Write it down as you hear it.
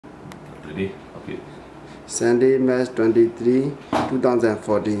Ready? Okay. Sunday, March 23,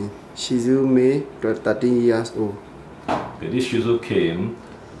 2014. Shih Tzu, May, 13 years old. Okay, this Shih Tzu came,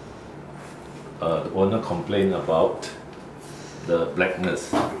 the owner complained about the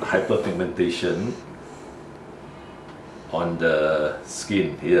blackness, hyperpigmentation on the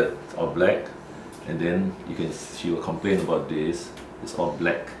skin here. It's all black, and then she will complain about this. It's all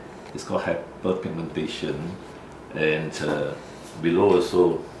black. It's called hyperpigmentation, and below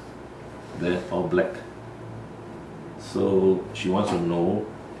also they're all black. So she wants to know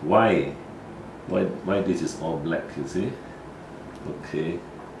why this is all black, you see. Okay,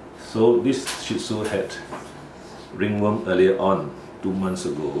 so this Shih Tzu had ringworm earlier on, 2 months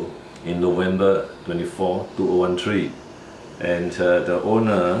ago, in November 24, 2013, and the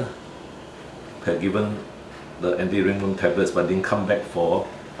owner had given the anti-ringworm tablets but didn't come back for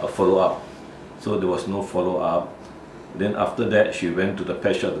a follow-up. So there was no follow-up. Then after that, she went to the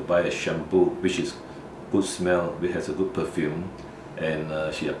pet shop to buy a shampoo, which is good smell, which has a good perfume,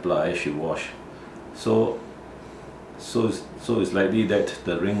 and she applied, she washed. So it's likely that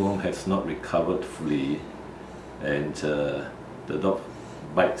the ringworm has not recovered fully, and the dog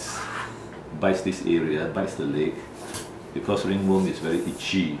bites this area, bites the leg, because ringworm is very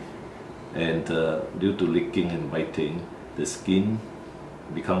itchy, and due to licking and biting, the skin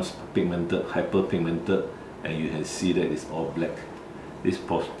becomes pigmented, hyperpigmented, and you can see that it's all black. This is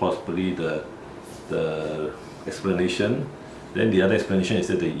possibly the explanation. Then the other explanation is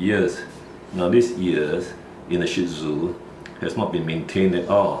that the ears. Now these ears in the Shih Tzu has not been maintained at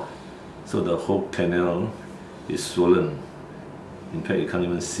all. So the whole canal is swollen. In fact, you can't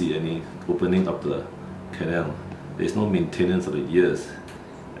even see any opening of the canal. There's no maintenance of the ears,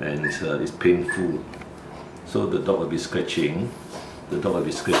 and it's painful. So the dog will be scratching. The dog will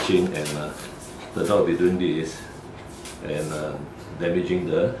be scratching, and the dog will be doing this and damaging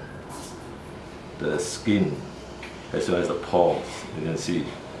the skin as well as the paws. You can see.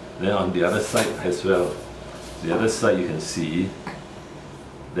 Then on the other side as well, the other side you can see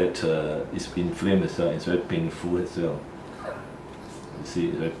that it's inflamed as well. It's very painful as well. You see,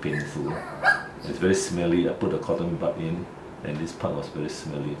 it's very painful. It's very smelly. I put a cotton bud in, and this part was very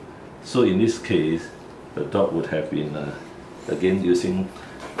smelly. So in this case, the dog would have been again using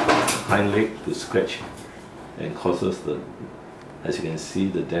hind leg to scratch, and causes as you can see,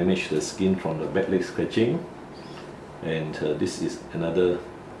 the damage the skin from the back leg scratching. And this is another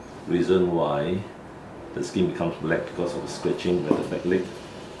reason why the skin becomes black, because of the scratching by the back leg,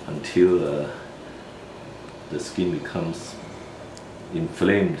 until the skin becomes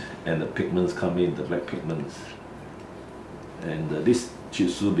inflamed and the pigments come in, the black pigments. And this Shih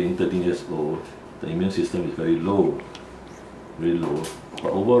Tzu, being 13 years old, the immune system is very low, very low.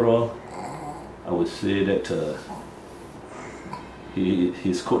 But overall, I would say that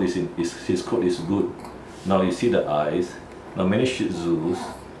his coat is good. Now you see the eyes. Now many Shih Tzus,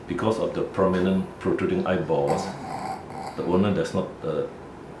 because of the prominent protruding eyeballs, the owner does not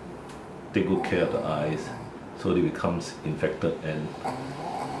take good care of the eyes, so they becomes infected and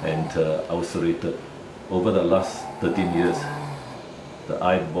ulcerated. Over the last 13 years, the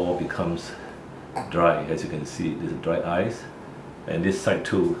eyeball becomes dry. As you can see, there's dry eyes, and this side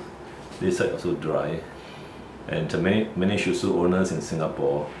too. This side also dry. And many Shih Tzu owners in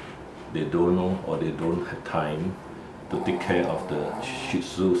Singapore, they don't know, or they don't have time to take care of the Shih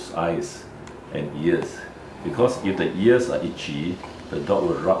Tzu's eyes and ears. Because if the ears are itchy, the dog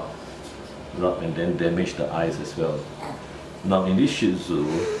will rub and then damage the eyes as well. Now in this Shih Tzu,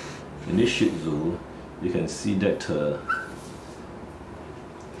 you can see that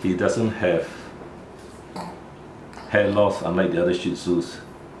he doesn't have hair loss unlike the other Shih Tzus.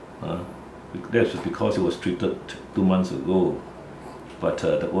 That's because he was treated 2 months ago. But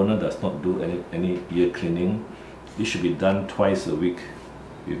the owner does not do any ear cleaning. It should be done twice a week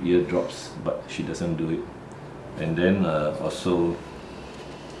with ear drops, but she doesn't do it. And then also,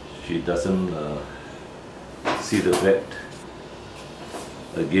 she doesn't see the vet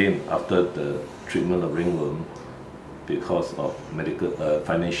again after the treatment of ringworm because of medical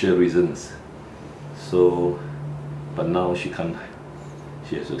financial reasons. So, but now she can't.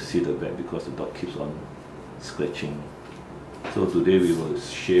 She has to see the vet because the dog keeps on scratching. So today we will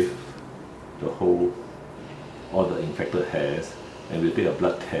shave all the infected hairs, and we'll take a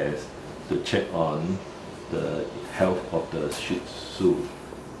blood test to check on the health of the Shih Tzu.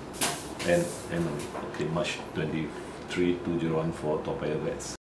 And okay, March 23, 2014, Toa Payoh Vets.